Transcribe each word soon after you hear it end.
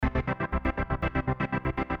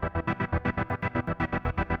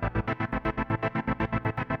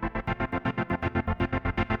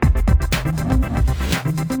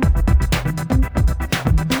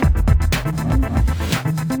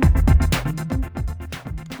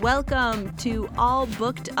Welcome to All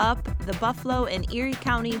Booked Up, the Buffalo and Erie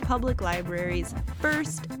County Public Library's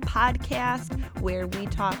first podcast where we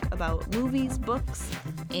talk about movies, books,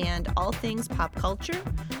 and all things pop culture.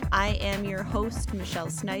 I am your host, Michelle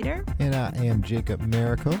Snyder. And I am Jacob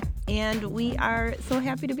Miracle. And we are so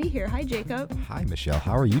happy to be here. Hi, Jacob. Hi, Michelle.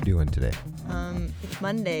 How are you doing today? It's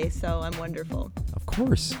Monday, so I'm wonderful. Of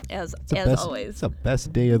course. As always. It's the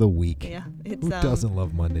best day of the week. Yeah. Who doesn't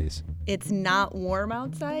love Mondays? It's not warm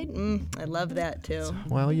outside. I love that too.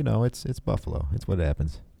 Well, you know, it's Buffalo. It's what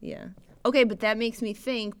happens. Yeah. Okay, but that makes me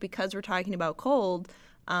think, because we're talking about cold,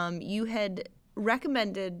 you had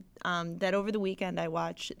recommended that over the weekend I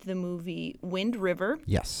watched the movie Wind River.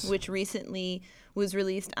 Yes. Which recently was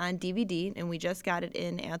released on DVD, and we just got it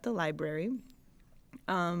in at the library.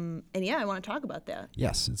 And yeah, I want to talk about that.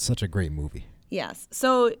 Yes, it's such a great movie. Yes.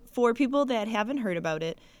 So for people that haven't heard about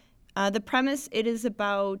it, the premise, it is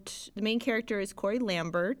about, the main character is Corey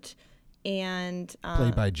Lambert, and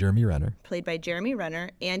Played by Jeremy Renner.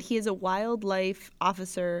 And he is a wildlife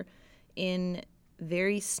officer in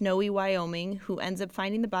very snowy Wyoming who ends up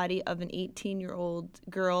finding the body of an 18-year-old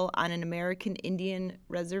girl on an American Indian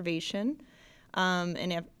reservation.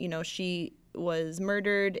 She was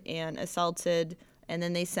murdered and assaulted, and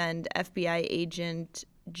then they send FBI agent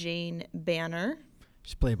Jane Banner.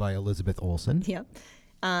 She's played by Elizabeth Olsen. Yep.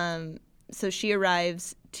 So she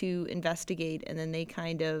arrives to investigate, and then they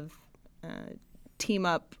kind of team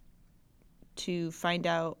up to find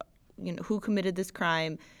out, who committed this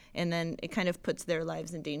crime, and then it kind of puts their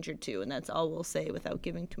lives in danger too, and that's all we'll say without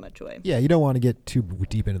giving too much away. Yeah, you don't want to get too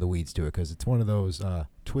deep into the weeds to it because it's one of those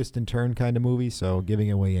twist and turn kind of movies, so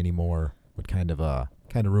giving away any more would kind of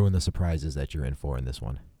ruin the surprises that you're in for in this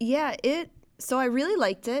one. Yeah, so I really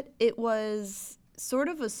liked it. It was sort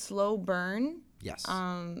of a slow burn. Yes.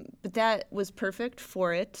 But that was perfect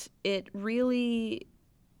for it. It really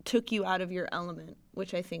took you out of your element,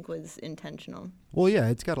 which I think was intentional. Well, yeah,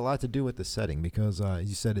 it's got a lot to do with the setting because, as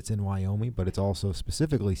you said, it's in Wyoming, but it's also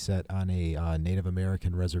specifically set on a Native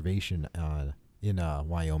American reservation in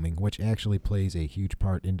Wyoming, which actually plays a huge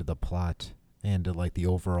part into the plot and to, the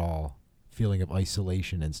overall feeling of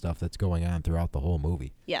isolation and stuff that's going on throughout the whole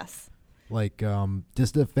movie. Yes.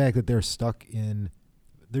 Just the fact that they're stuck in,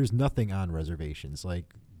 there's nothing on reservations.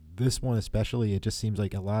 This one especially, it just seems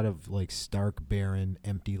like a lot of stark, barren,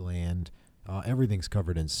 empty land. Everything's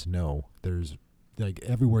covered in snow. There's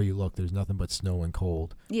everywhere you look, there's nothing but snow and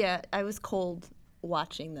cold. Yeah, I was cold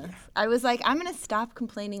watching this. I was like, I'm going to stop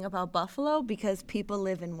complaining about Buffalo because people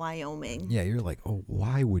live in Wyoming. Yeah, you're like, oh,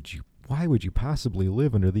 why would you possibly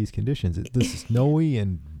live under these conditions? This is snowy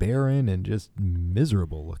and barren and just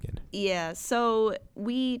miserable looking. Yeah, so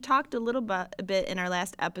we talked a bit in our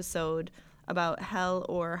last episode about Hell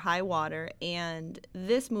or High Water, and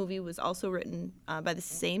this movie was also written by the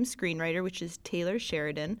same screenwriter, which is Taylor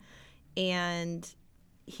Sheridan, and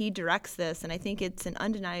he directs this, and I think it's an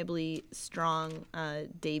undeniably strong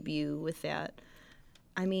debut with that.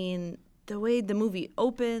 I mean, the way the movie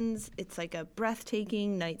opens, it's like a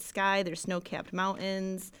breathtaking night sky. There's snow-capped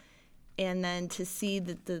mountains, and then to see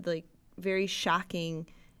the very shocking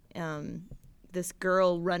this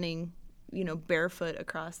girl running, barefoot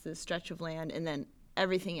across this stretch of land, and then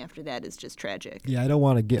everything after that is just tragic. Yeah, I don't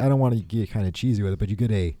want to get kind of cheesy with it, but you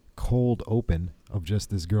get a cold open of just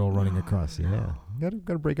this girl running across. No. Yeah,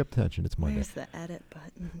 gotta break up tension. It's Monday. Where's the edit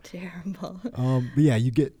button? Terrible. But yeah,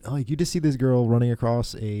 you get you just see this girl running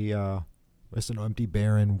across just an empty,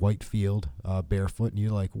 barren, white field, barefoot, and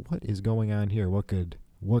you're like, what is going on here?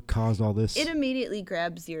 What caused all this? It immediately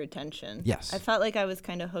grabs your attention. Yes. I felt like I was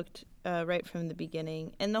kind of hooked right from the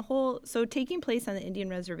beginning. And so taking place on the Indian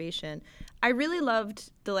reservation, I really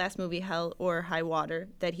loved the last movie, Hell or High Water,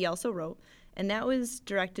 that he also wrote. And that was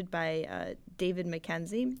directed by David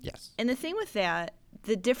Mackenzie. Yes. And the thing with that,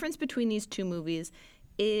 the difference between these two movies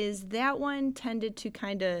is that one tended to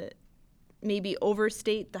kind of maybe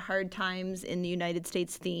overstate the hard times in the United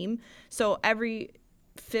States theme. So every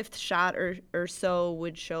fifth shot or so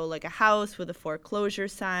would show a house with a foreclosure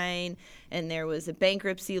sign, and there was a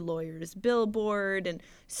bankruptcy lawyer's billboard, and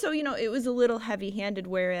so it was a little heavy-handed,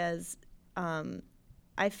 whereas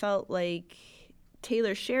I felt like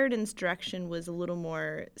Taylor Sheridan's direction was a little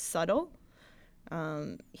more subtle.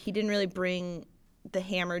 He didn't really bring the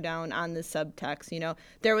hammer down on the subtext.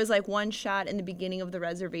 There was one shot in the beginning of the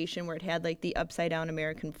reservation where it had the upside down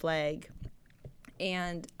American flag,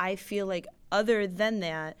 and I feel like other than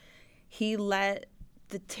that, he let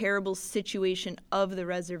the terrible situation of the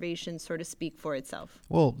reservation sort of speak for itself.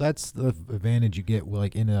 Well, that's the advantage you get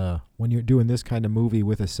like when you're doing this kind of movie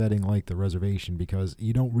with a setting like the reservation, because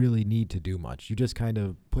you don't really need to do much. You just kind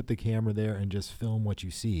of put the camera there and just film what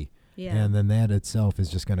you see. Yeah. And then that itself is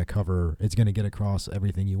just going to cover, it's going to get across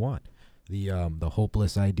everything you want. The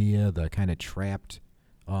hopeless idea, the kind of trapped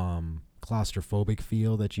claustrophobic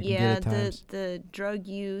feel that you can get at times. The drug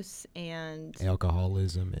use and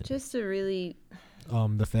alcoholism. And just a really...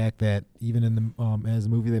 the fact that even in the as the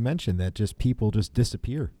movie they mentioned that just people just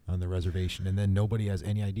disappear on the reservation and then nobody has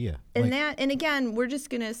any idea. And and again, we're just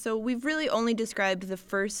gonna, so we've really only described the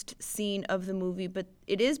first scene of the movie, but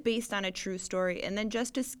it is based on a true story. And then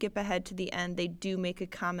just to skip ahead to the end, they do make a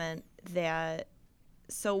comment that,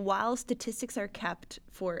 so while statistics are kept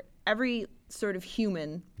for every sort of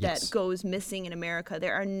human that goes missing in America,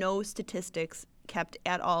 there are no statistics kept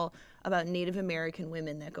at all about Native American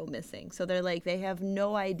women that go missing. So they're like, they have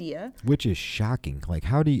no idea. Which is shocking. Like,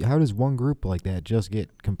 how does one group like that just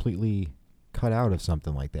get completely cut out of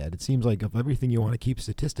something like that? It seems like of everything you want to keep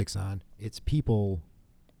statistics on, it's people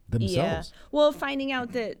themselves. Yeah. Well, finding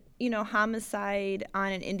out that, homicide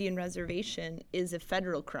on an Indian reservation is a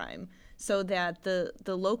federal crime, so that the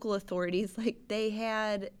local authorities, like, they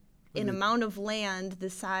had an amount of land the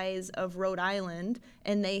size of Rhode Island,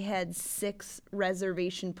 and they had 6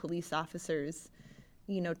 reservation police officers,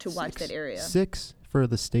 to watch that area. 6 for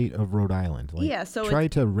the state of Rhode Island. Like, yeah, so try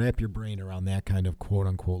to wrap your brain around that kind of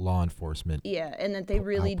quote-unquote law enforcement. Yeah, and that they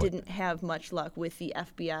really didn't have much luck with the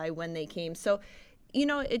FBI when they came. So,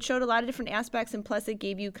 it showed a lot of different aspects, and plus it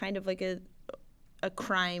gave you kind of like a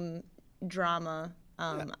crime drama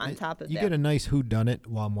on top of that. You get a nice whodunit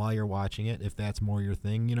while you're watching it, if that's more your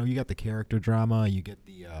thing. You got the character drama, you get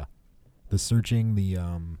the searching, the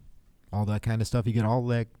all that kind of stuff. You get all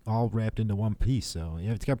that all wrapped into one piece. So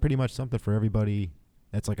yeah, it's got pretty much something for everybody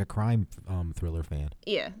that's like a crime thriller fan.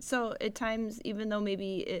 Yeah. So at times, even though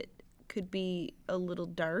maybe it could be a little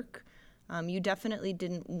dark, you definitely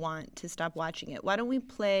didn't want to stop watching it. Why don't we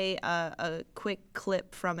play a quick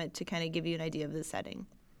clip from it to kind of give you an idea of the setting?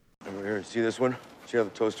 Over here, see this one? See how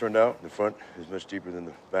the toes turned out? The front is much deeper than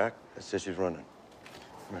the back. That says she's running.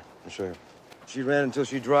 Come here, I'll show you. She ran until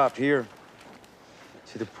she dropped here.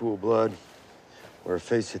 See the pool of blood where her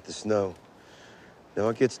face hit the snow. Now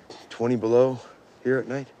it gets 20 below here at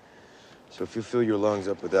night. So if you fill your lungs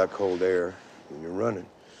up with that cold air when you're running,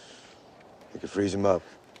 you can freeze them up.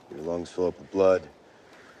 Your lungs fill up with blood.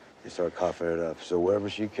 You start coughing it up. So wherever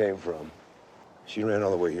she came from, she ran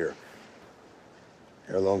all the way here.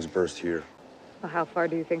 Her lungs burst here. Well, how far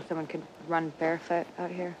do you think someone could run barefoot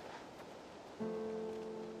out here?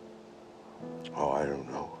 Oh, I don't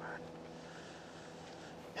know.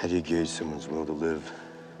 How do you gauge someone's will to live,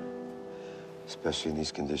 especially in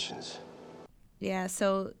these conditions? Yeah,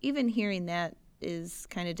 so even hearing that is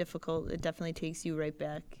kind of difficult. It definitely takes you right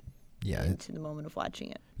back into the moment of watching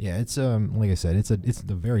it. Yeah, it's like I said, it's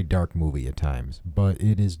a very dark movie at times, but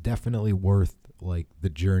it is definitely worth like the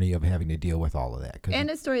journey of having to deal with all of that. And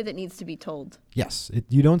a story that needs to be told. Yes,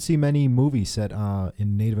 you don't see many movies set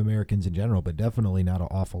in Native Americans in general, but definitely not an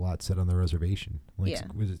awful lot set on the reservation. Like,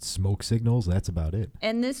 was it Smoke Signals? That's about it.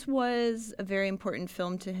 And this was a very important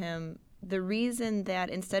film to him. The reason that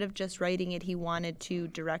instead of just writing it, he wanted to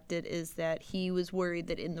direct it is that he was worried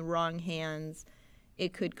that in the wrong hands,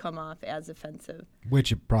 it could come off as offensive.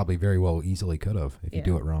 Which it probably very well easily could have if you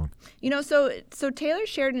do it wrong. So Taylor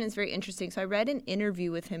Sheridan is very interesting. So I read an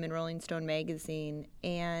interview with him in Rolling Stone magazine.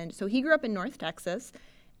 And so he grew up in North Texas,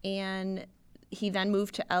 and he then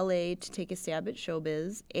moved to LA to take a stab at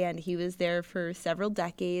showbiz. And he was there for several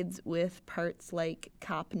decades with parts like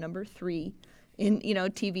Cop Number 3 in,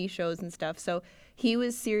 TV shows and stuff. So he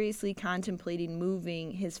was seriously contemplating moving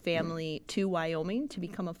his family to Wyoming to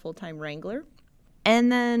become a full-time wrangler.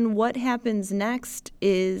 And then what happens next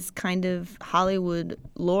is kind of Hollywood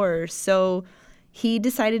lore. So he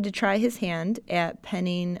decided to try his hand at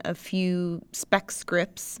penning a few spec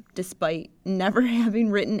scripts despite never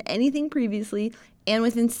having written anything previously. And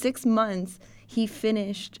within 6 months, he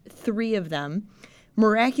finished 3 of them.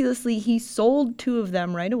 Miraculously, he sold 2 of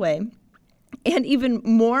them right away. And even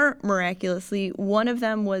more miraculously, one of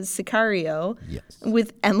them was Sicario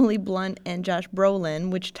with Emily Blunt and Josh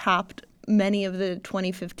Brolin, which topped many of the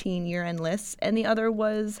 2015 year-end lists, and the other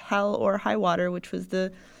was Hell or High Water, which was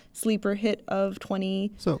the sleeper hit of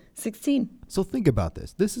 2016. So think about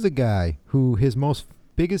this. This is a guy who his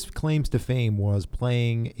biggest claims to fame was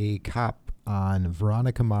playing a cop on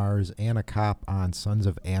Veronica Mars and a cop on Sons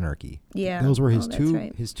of Anarchy. Yeah, those were his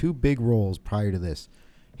two big roles prior to this.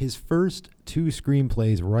 His first 2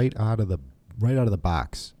 screenplays right out of the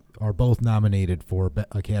box are both nominated for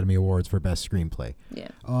Academy Awards for Best Screenplay. Yeah.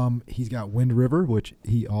 He's got Wind River, which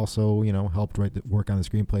he also, helped work on the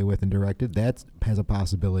screenplay with and directed. That has a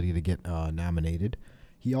possibility to get nominated.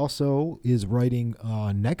 He also is writing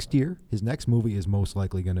next year. His next movie is most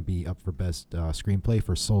likely going to be up for Best Screenplay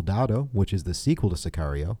for Soldado, which is the sequel to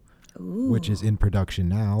Sicario, which is in production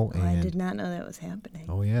now. Oh, I did not know that was happening.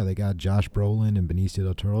 Oh, yeah. They got Josh Brolin and Benicio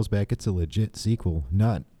del Toro's back. It's a legit sequel.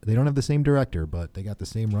 They don't have the same director, but they got the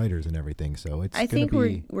same writers and everything. So it's I think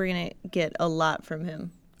we're going to get a lot from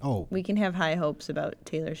him. Oh. We can have high hopes about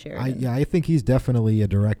Taylor Sheridan. I think he's definitely a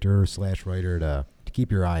director/writer to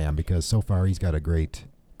keep your eye on, because so far he's got a great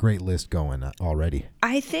list going already.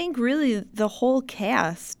 I think really the whole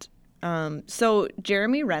cast. So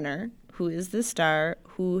Jeremy Renner, who is the star,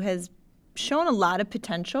 who has shown a lot of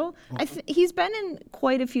potential. He's been in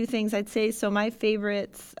quite a few things, I'd say. So my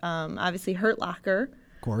favorites, obviously Hurt Locker.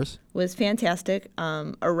 Of course. Was fantastic.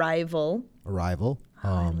 Arrival. Arrival.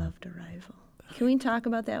 I loved Arrival. Can we talk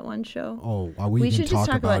about that one show? Oh, we can should just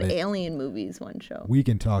talk about it. alien movies one show. We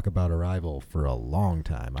can talk about Arrival for a long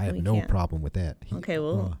time. I have no problem with that.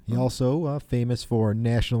 He also famous for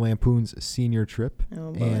National Lampoon's Senior Trip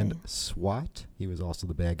and SWAT. He was also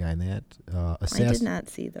the bad guy in that. I did not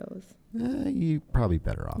see those. You're probably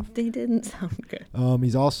better off. They didn't sound good.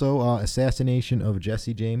 He's also Assassination of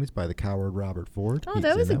Jesse James by the coward Robert Ford. Oh,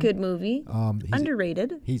 that was a good movie.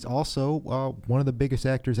 Underrated. He's also one of the biggest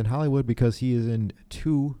actors in Hollywood because he is in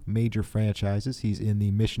 2 major franchises. He's in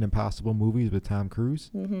the Mission Impossible movies with Tom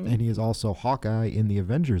Cruise, and he is also Hawkeye in the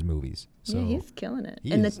Avengers movies. So yeah, he's killing it.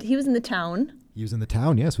 He was in The Town. He was in The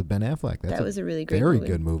Town, yes, with Ben Affleck. That was a really great very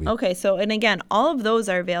good movie. Okay, so, and again, all of those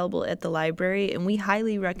are available at the library, and we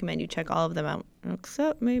highly recommend you check all of them out,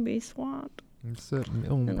 except maybe SWAT.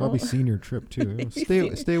 Probably Senior Trip, too.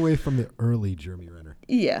 Stay away from the early Jeremy Renner.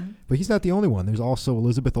 Yeah. But he's not the only one. There's also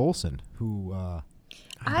Elizabeth Olsen, who...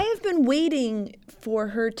 I have been waiting for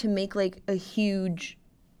her to make, like, a huge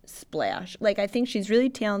splash. Like, I think she's really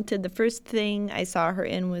talented. The first thing I saw her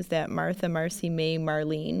in was that Martha, Marcy, May,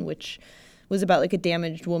 Marlene, which was about like a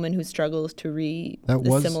damaged woman who struggles to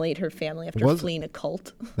assimilate her family after fleeing a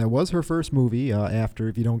cult. That was her first movie after,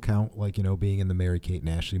 if you don't count, being in the Mary-Kate and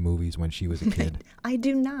Ashley movies when she was a kid. I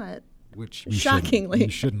do not. Which shockingly,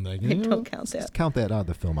 you shouldn't. I don't count that. Just count that out of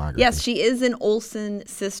the filmography. Yes, she is an Olsen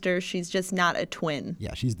sister. She's just not a twin.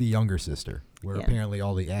 Yeah, she's the younger sister, where apparently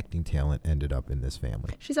all the acting talent ended up in this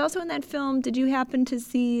family. She's also in that film. Did you happen to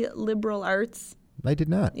see Liberal Arts? I did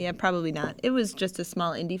not. Yeah, probably not. It was just a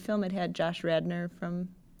small indie film. It had Josh Radnor from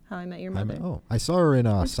How I Met Your Mother. I saw her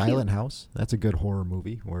in Silent House. That's a good horror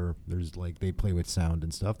movie where there's they play with sound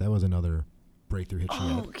and stuff. That was another breakthrough hit she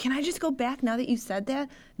had. Can I just go back now that you said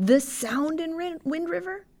that? The sound in Wind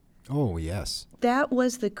River? Oh, yes. That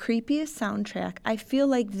was the creepiest soundtrack. I feel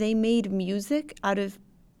like they made music out of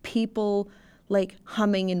people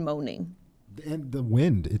humming and moaning. And the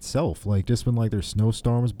wind itself, just when there's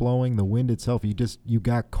snowstorms blowing, the wind itself, you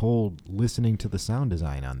got cold listening to the sound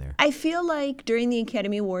design on there. I feel like during the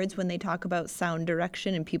Academy Awards when they talk about sound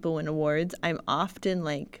direction and people win awards, I'm often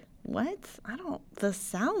like, what? The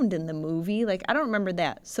sound in the movie, I don't remember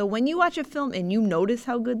that. So when you watch a film and you notice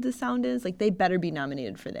how good the sound is, they better be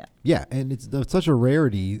nominated for that. Yeah, and it's such a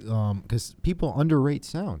rarity because people underrate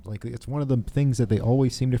sound. It's one of the things that they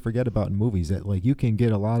always seem to forget about in movies, that you can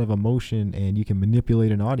get a lot of emotion and you can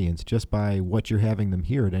manipulate an audience just by what you're having them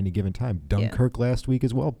hear at any given time. Dunkirk last week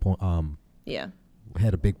as well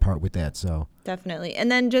had a big part with that. So definitely.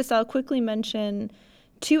 And then I'll quickly mention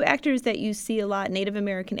 2 actors that you see a lot, Native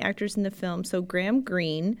American actors in the film. So Graham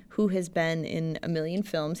Greene, who has been in a million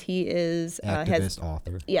films, he is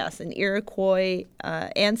author. Yes, an Iroquois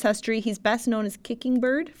ancestry. He's best known as Kicking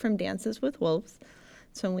Bird from Dances with Wolves.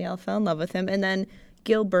 That's when we all fell in love with him. And then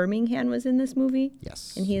Gil Birmingham was in this movie.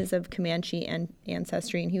 Yes. And he is of Comanche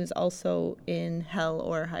ancestry, and he was also in Hell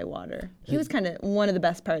or High Water. He was kind of one of the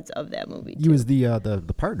best parts of that movie, too. He was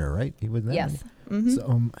the partner, right? He was that. Yes. Mm-hmm.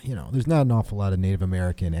 So, there's not an awful lot of Native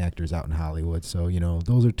American actors out in Hollywood. So,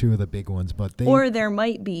 those are 2 of the big ones. Or there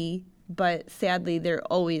might be, but sadly, they're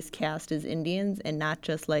always cast as Indians and not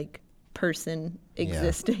just person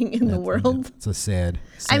existing in the world. It's a sad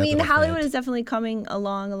Hollywood fact. is definitely coming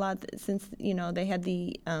along a lot since, they had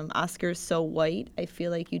the Oscars So White. I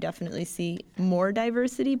feel like you definitely see more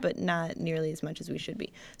diversity, but not nearly as much as we should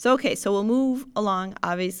be. So we'll move along.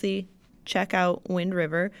 Obviously, check out Wind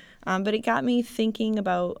River. But it got me thinking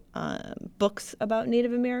about books about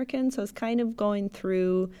Native Americans. So I was kind of going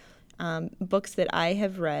through books that I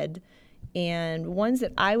have read and ones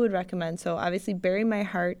that I would recommend. So obviously Bury My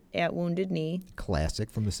Heart at Wounded Knee. Classic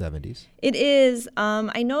from the 70s. It is.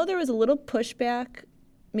 I know there was a little pushback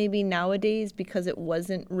maybe nowadays because it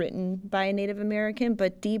wasn't written by a Native American,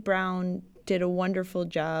 but Dee Brown did a wonderful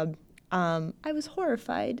job. I was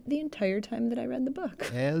horrified the entire time that I read the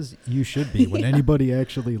book. As you should be when anybody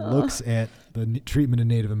actually looks at the treatment of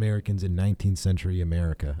Native Americans in 19th century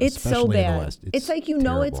America, It's so especially in bad. the West. It's like you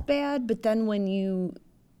know it's terrible. bad, but then when you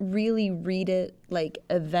really read it like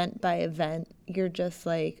event by event, you're just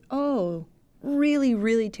like, oh, really,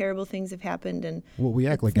 really terrible things have happened, and Well, we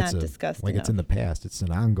act like not it's discussed like it's in enough. the past. It's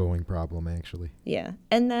an ongoing problem, actually. Yeah.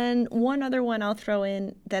 And then one other one I'll throw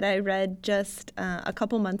in that I read just a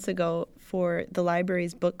couple months ago for the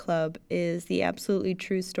library's book club is The Absolutely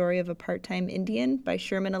True Story of a Part-Time Indian by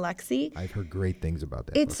Sherman Alexie. I've heard great things about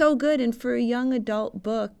that. It's book. so good. And for a young adult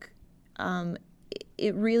book,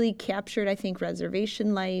 it really captured, I think,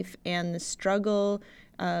 reservation life and the struggle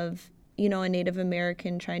of, you know, a Native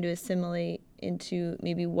American trying to assimilate into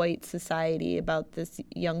maybe white society, about this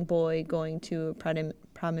young boy going to a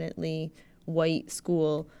prominently white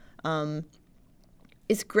school.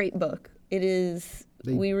 It's a great book. It is.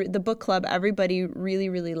 The book club, everybody really,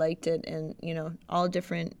 really liked it, and, you know, all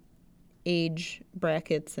different age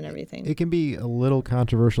brackets and everything. It can be a little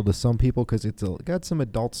controversial to some people because it's got some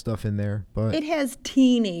adult stuff in there, but It has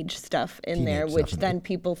teenage stuff in there, Teenage which stuff in then there.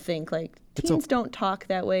 people think like It's teens don't talk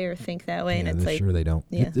that way or think that way, and yeah, it's like, sure they don't.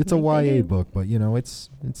 yeah, It's a like they YA do. book, but you know, it's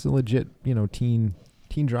a legit, you know, teen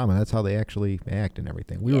drama. That's how they actually act and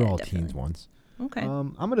everything. We were Yeah, all definitely. teens once. Okay.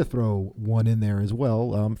 I'm going to throw one in there as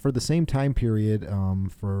well. For the same time period,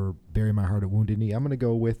 for Bury My Heart at Wounded Knee, I'm going to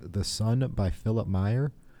go with The Sun by Philip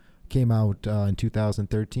Meyer. Came out in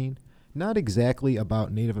 2013. Not exactly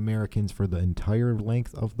about Native Americans for the entire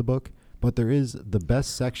length of the book, but there is the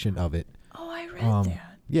best section of it. Oh, I read that.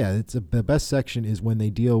 Yeah, the best section is when they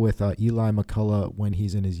deal with Eli McCullough when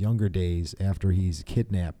he's in his younger days after he's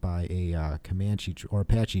kidnapped by a Comanche or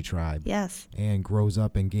Apache tribe. Yes. And grows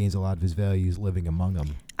up and gains a lot of his values living among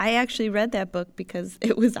them. I actually read that book because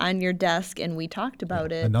it was on your desk and we talked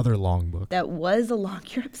about it. Another long book. That was a long.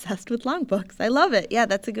 You're obsessed with long books. I love it. Yeah,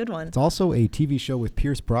 that's a good one. It's also a TV show with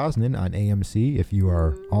Pierce Brosnan on AMC if you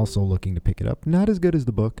are also looking to pick it up. Not as good as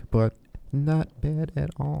the book, but not bad at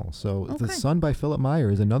all. So The Okay. Sun by Philip Meyer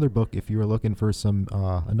is another book if you are looking for some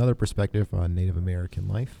another perspective on Native American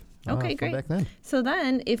life. Okay, from great. Back then. So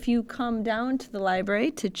then, if you come down to the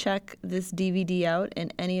library to check this DVD out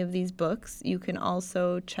and any of these books, you can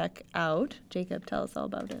also check out. Jacob, tell us all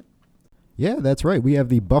about it. Yeah, that's right. We have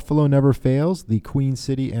the Buffalo Never Fails, the Queen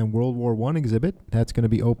City and World War I exhibit. That's going to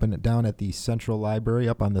be open down at the Central Library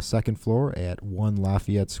up on the second floor at 1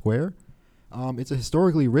 Lafayette Square. It's a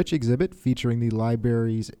historically rich exhibit featuring the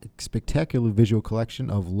library's spectacular visual collection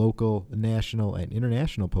of local, national, and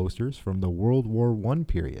international posters from the World War I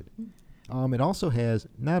period. It also has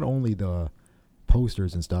not only the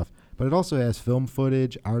posters and stuff, but it also has film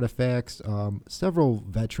footage, artifacts. Several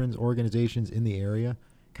veterans organizations in the area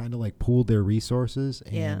kind of like pooled their resources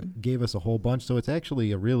and gave us a whole bunch. So it's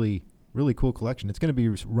actually a really, really cool collection. It's going to be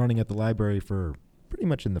running at the library for pretty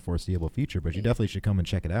much in the foreseeable future, but you definitely should come and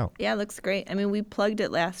check it out. Yeah, it looks great. I mean, we plugged it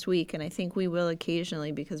last week, and I think we will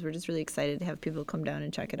occasionally because we're just really excited to have people come down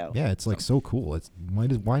and check it out. Yeah, it's like so cool. It's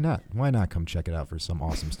why not come check it out for some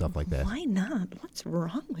awesome stuff like that. Why not? What's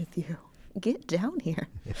wrong with you? Get down here.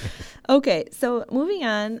 Okay, so moving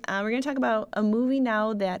on, we're going to talk about a movie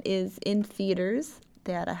now that is in theaters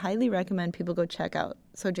that I highly recommend people go check out.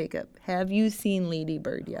 So, Jacob, have you seen Lady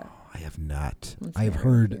Bird yet? I have not. What's I have the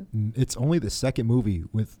matter with heard it's only the second movie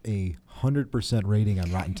with a 100% rating on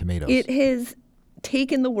Rotten Tomatoes. It has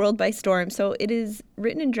taken the world by storm. So it is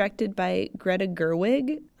written and directed by Greta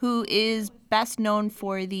Gerwig, who is best known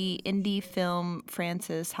for the indie film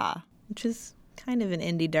Frances Ha, which is kind of an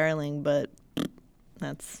indie darling, but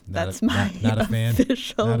that's my not a fan.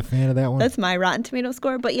 official. Not a fan of that one. That's my Rotten Tomato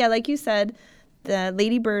score. But yeah, like you said, the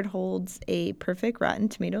Lady Bird holds a perfect Rotten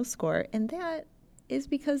Tomato score, and that is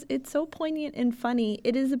because it's so poignant and funny.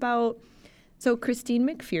 It is about Christine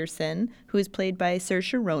McPherson, who is played by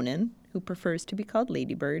Saoirse Ronan, who prefers to be called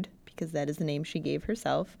Lady Bird because that is the name she gave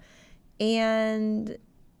herself. And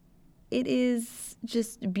it is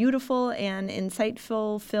just beautiful and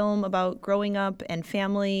insightful film about growing up and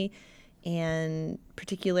family, and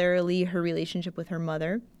particularly her relationship with her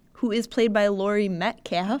mother, who is played by Laurie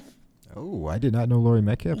Metcalf. Oh, I did not know Laurie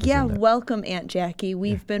Metcalf was Yeah, in that. welcome, Aunt Jackie.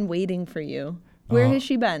 We've been waiting for you. Where has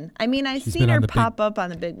she been? I mean, I've she's seen been her on the pop up on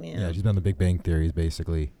the Big Man. Yeah, she's been on The Big Bang Theories,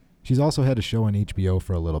 basically. She's also had a show on HBO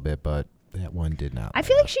for a little bit, but that one did not. I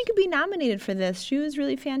feel like last. she could be nominated for this. She was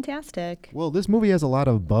really fantastic. Well, this movie has a lot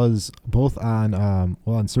of buzz, both on on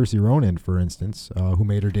Saoirse Ronan, for instance, who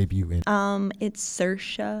made her debut in It's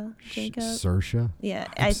Saoirse, Jacob. Saoirse. Yeah,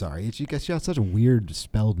 I'm sorry, she got such a weird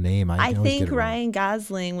spelled name. I always get think it wrong. Ryan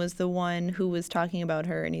Gosling was the one who was talking about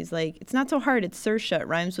her, and he's like, "It's not so hard. It's Saoirse. It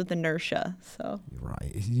rhymes with inertia." So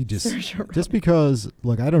Right. You just Saoirse Ronan. just because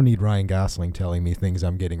look, I don't need Ryan Gosling telling me things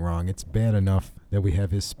I'm getting wrong. It's bad enough that we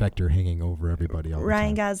have his specter hanging over everybody all the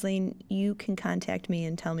Ryan time. Gosling, you can contact me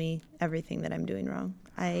and tell me everything that I'm doing wrong.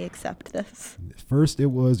 I accept this. First it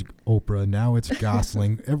was Oprah, now it's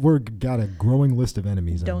Gosling. We've got a growing list of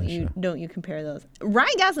enemies on Don't this you show. don't you compare those? Ryan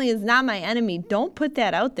Gosling is not my enemy. Don't put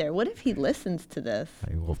that out there. What if he listens to this?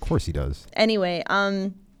 Well, of course he does. Anyway,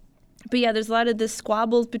 but yeah, there's a lot of the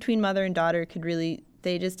squabbles between mother and daughter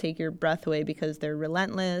they just take your breath away because they're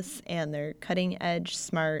relentless and they're cutting edge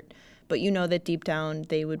smart, but you know that deep down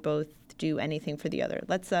they would both do anything for the other.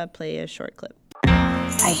 Let's play a short clip.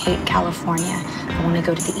 I hate California. I want to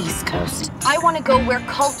go to the East Coast. I want to go where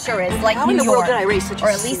culture is, like How New in the world York, did I raise such a or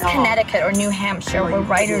at least snob? Connecticut or New Hampshire, where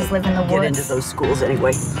writers live in the Get into woods. those schools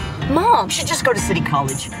anyway. Mom, You should just go to City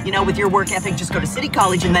College. You know, with your work ethic, just go to City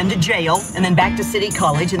College and then to jail, and then back to City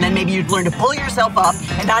College, and then maybe you'd learn to pull yourself up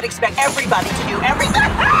and not expect everybody to do everything.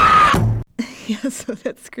 Yeah, so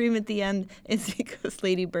that scream at the end is because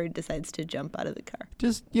Lady Bird decides to jump out of the car.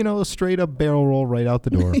 Just, a straight up barrel roll right out the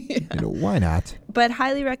door. Why not? But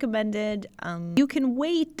highly recommended. You can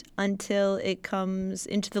wait until it comes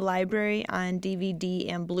into the library on DVD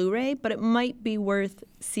and Blu-ray, but it might be worth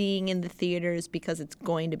seeing in the theaters because it's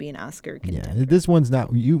going to be an Oscar contender. Yeah, this one's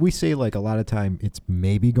not. We say like a lot of time it's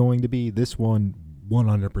maybe going to be. This one,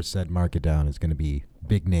 100% mark it down, is going to be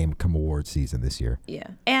big name come award season this year. Yeah.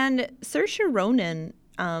 And Saoirse Ronan,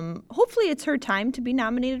 hopefully it's her time to be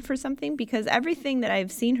nominated for something because everything that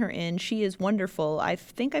I've seen her in, she is wonderful. I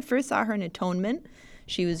think I first saw her in Atonement.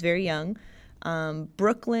 She was very young.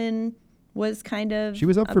 Brooklyn was kind of She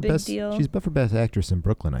was up a for big best. deal. She's up for best actress in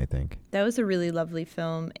Brooklyn, I think. That was a really lovely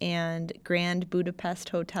film. And Grand Budapest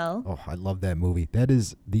Hotel. Oh, I love that movie. That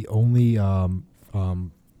is the only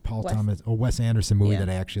Wes Anderson movie Yeah. that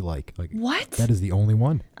I actually like. What? That is the only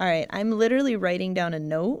one. All right, I'm literally writing down a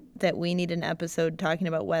note that we need an episode talking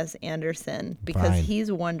about Wes Anderson because Fine.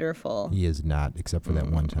 he's wonderful. He is not, except for that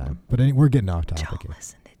one time. But we're getting off topic here.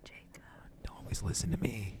 Listen to Jacob. Don't always listen to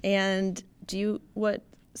me. And what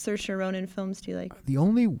Saoirse Ronan films do you like? The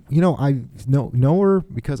only, I know her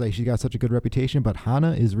because she got such a good reputation, but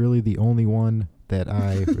Hannah is really the only one that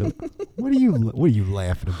I really. What are you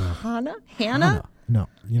laughing about? Hannah? No,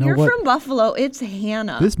 you know You're what? from Buffalo. It's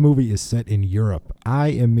Hannah. This movie is set in Europe. I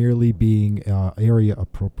am merely being area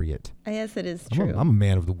appropriate. I guess it is I'm true. a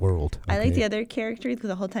man of the world. I like okay? the other characters because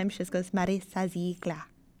the whole time she just goes Marisa Ziegler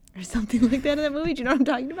or something like that in that movie. Do you know what I'm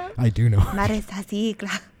talking about? I do know. Marisa Ziegler.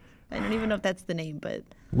 I don't even know if that's the name, but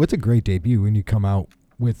What's a great debut when you come out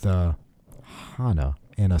with Hannah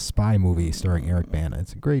and a spy movie starring Eric Bana.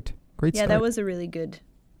 It's a great yeah, start. that was a really good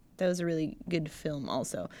film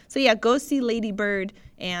also. So yeah, go see Lady Bird,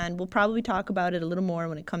 and we'll probably talk about it a little more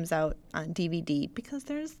when it comes out on DVD because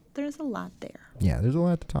there's a lot there. Yeah, there's a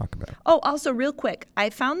lot to talk about. Oh, also real quick, I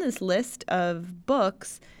found this list of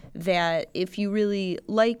books that if you really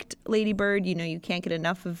liked Lady Bird, you can't get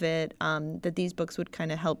enough of it, that these books would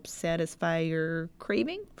kind of help satisfy your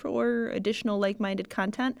craving for additional like-minded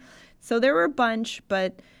content. So there were a bunch,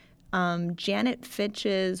 but Janet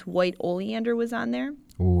Fitch's White Oleander was on there.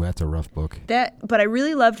 Ooh, that's a rough book. But I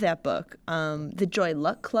really loved that book. The Joy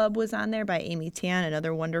Luck Club was on there by Amy Tan,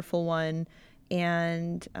 another wonderful one.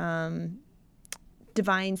 And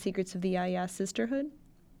Divine Secrets of the Yaya Sisterhood.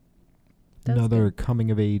 That was Another good.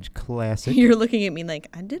 coming-of-age classic. You're looking at me like,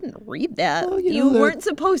 I didn't read that. Well, you they're- weren't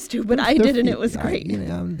supposed to, but I did, and it was great.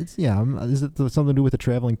 Is it something to do with the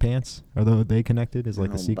traveling pants? Are they connected? Is like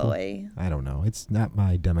Oh, a sequel? boy. I don't know. It's not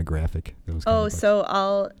my demographic. Those kind Oh, of books. so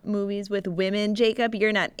all movies with women, Jacob,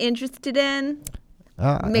 you're not interested in?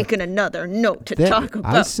 Making another note to talk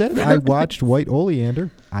about. I said I watched White Oleander.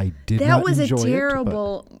 I did That not was a enjoy it,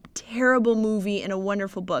 but- terrible movie and a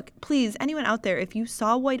wonderful book. Please, anyone out there, if you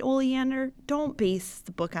saw White Oleander, don't base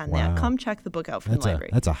the book on that. Wow. Come check the book out from the library.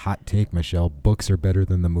 That's a hot take, Michelle. Books are better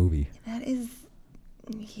than the movie. That is,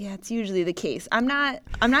 yeah, it's usually the case. I'm not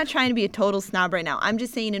trying to be a total snob right now. I'm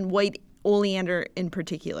just saying in White Oleander in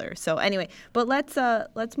particular. So anyway, but let's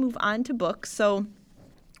move on to books. So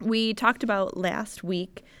we talked about last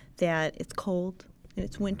week that it's cold and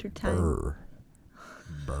it's winter time.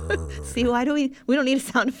 See, why do we don't need a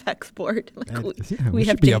sound effects board. Like we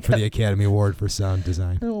should be up for the Academy Award for sound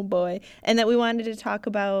design. Oh boy. And that we wanted to talk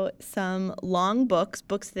about some long books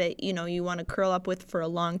that, you want to curl up with for a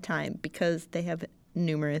long time because they have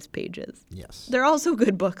numerous pages. Yes. They're also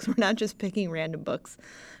good books. We're not just picking random books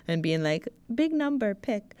and being like, big number,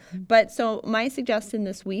 pick. But so my suggestion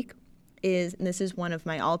this week is, and this is one of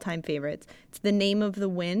my all-time favorites, it's The Name of the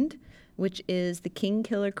Wind, which is the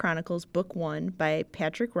Kingkiller Chronicles Book 1 by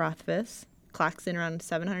Patrick Rothfuss. Clocks in around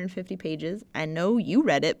 750 pages. I know you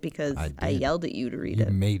read it because I yelled at you to read it.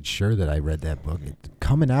 You made sure that I read that book. It's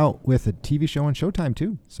coming out with a TV show on Showtime,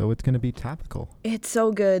 too, so it's going to be topical. It's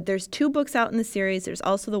so good. There's 2 books out in the series. There's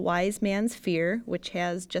also The Wise Man's Fear, which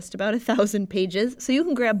has just about 1,000 pages. So you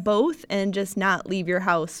can grab both and just not leave your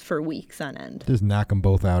house for weeks on end. Just knock them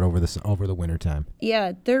both out over the winter time.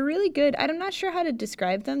 Yeah, they're really good. I'm not sure how to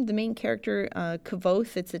describe them. The main character,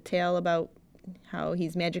 Kavoth, it's a tale about how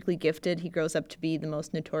he's magically gifted. He grows up to be the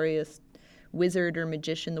most notorious wizard or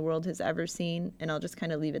magician the world has ever seen, and I'll just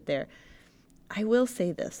kind of leave it there. I will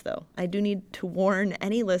say this, though. I do need to warn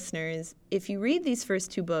any listeners, if you read these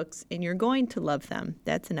first 2 books and you're going to love them,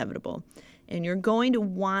 that's inevitable, and you're going to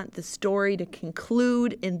want the story to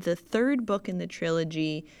conclude in the 3rd book in the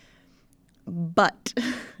trilogy, but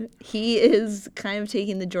he is kind of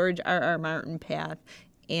taking the George R.R. Martin path,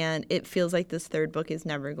 and it feels like this 3rd book is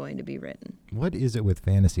never going to be written. What is it with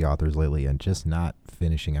fantasy authors lately and just not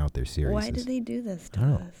finishing out their series? Why do they do this to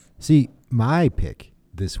us? See, my pick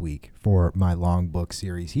this week for my long book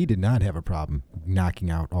series, he did not have a problem knocking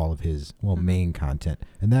out all of his, main content,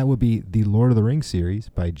 and that would be the Lord of the Rings series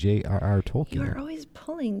by J.R.R. Tolkien. You're always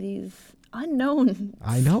pulling these unknown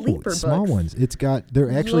sleeper small books. Ones.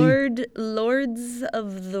 They're actually Lords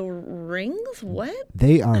of the Rings. What?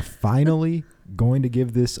 They are finally going to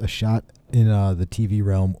give this a shot in the TV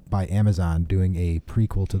realm by Amazon, doing a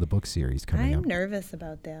prequel to the book series coming up. I'm nervous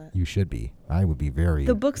about that. You should be. I would be very.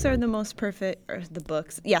 The books are the most perfect. Or the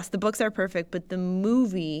books, yes, the books are perfect, but the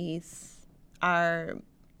movies are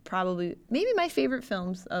probably maybe my favorite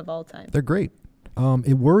films of all time. They're great.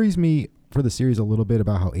 It worries me for the series a little bit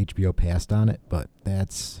about how HBO passed on it, but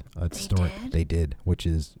that's a story they did, which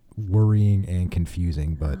is worrying and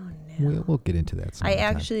confusing. But we'll get into that some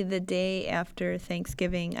actually, the day after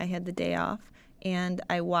Thanksgiving, I had the day off, and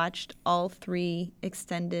I watched all 3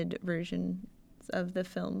 extended versions of the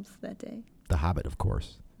films that day. The Hobbit, of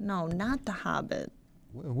course. No, not The Hobbit.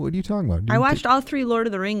 What are you talking about? I watched all 3 Lord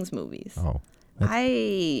of the Rings movies. Oh.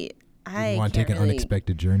 I want to take an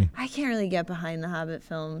unexpected journey? I can't really get behind the Hobbit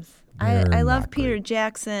films. They're I love not Peter great.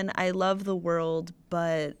 Jackson. I love the world,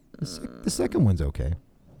 but the second one's okay.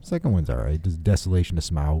 Second one's all right. There's Desolation of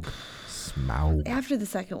Smaug. After the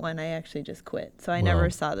second one, I actually just quit, so I never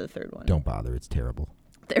saw the 3rd one. Don't bother. It's terrible.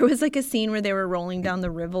 There was like a scene where they were rolling down the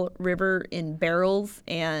river in barrels,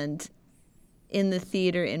 and in the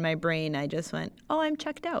theater in my brain, I just went, "Oh, I'm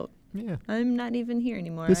checked out. Yeah. I'm not even here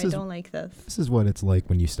anymore. I don't like this." This is what it's like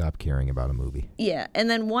when you stop caring about a movie. Yeah, and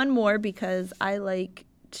then one more, because I like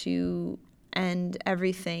to end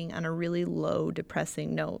everything on a really low,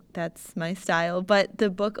 depressing note. That's my style. But the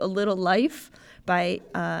book A Little Life by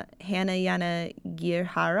Hanayana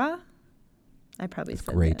Gihara. I probably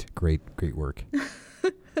said that. Great work.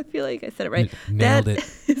 I feel like I said it right. Nailed it.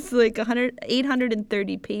 It's like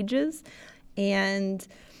 830 pages, and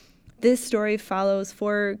this story follows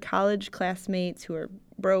 4 college classmates who are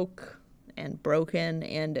broke and broken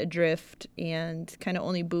and adrift and kind of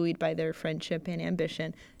only buoyed by their friendship and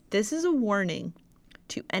ambition. This is a warning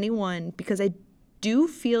to anyone, because I do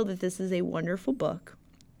feel that this is a wonderful book.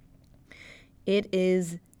 It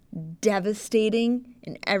is devastating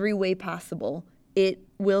in every way possible. It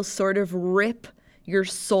will sort of rip your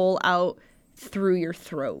soul out through your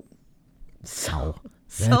throat. So,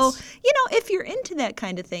 if you're into that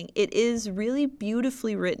kind of thing, it is really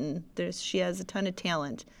beautifully written. She has a ton of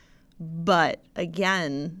talent. But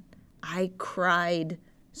again, I cried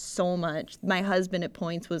so much. My husband at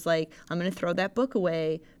points was like, "I'm going to throw that book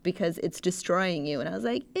away because it's destroying you." And I was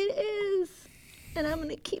like, "It is. And I'm going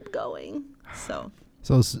to keep going." So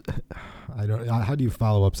I don't. How do you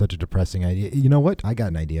follow up such a depressing idea? You know what? I got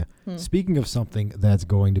an idea. Speaking of something that's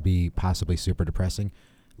going to be possibly super depressing,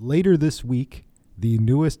 later this week, the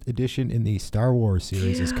newest edition in the Star Wars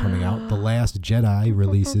series is coming out. The Last Jedi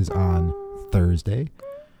releases on Thursday.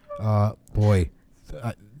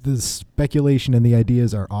 the speculation and the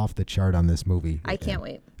ideas are off the chart on this movie. I can't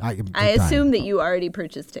wait. I assume that you already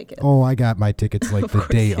purchased tickets. Oh, I got my tickets like the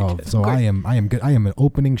day of. So I am good. I am an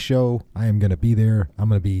opening show. I am gonna be there. I'm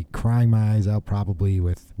gonna be crying my eyes out probably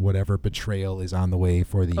with whatever betrayal is on the way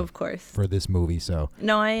for this movie. So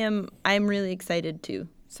no, I'm really excited too.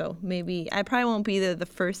 So maybe I probably won't be there the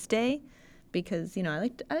first day because I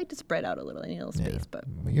like to spread out a little. I need a little space, but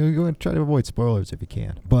you're going to try to avoid spoilers if you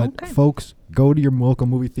can. But folks, go to your local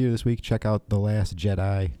movie theater this week. Check out The Last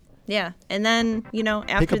Jedi. Yeah, and then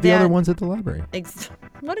after pick up the other ones at the library.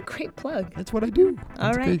 What a great plug! That's what I do.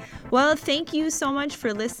 All right. Great. Well, thank you so much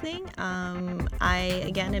for listening. I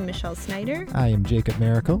again am Michelle Snyder. I am Jacob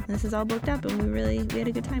Miracle. This is All Booked Up, and we had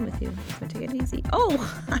a good time with you. So take it easy. Oh,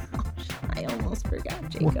 I almost forgot,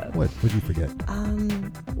 Jacob. What would you forget?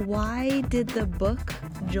 Why did the book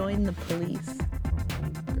join the police?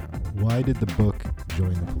 Why did the book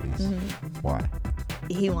join the police? Mm-hmm. Why?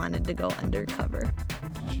 He wanted to go undercover.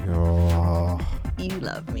 Oh. You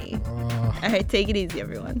love me. All right, take it easy,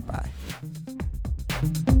 everyone. Bye.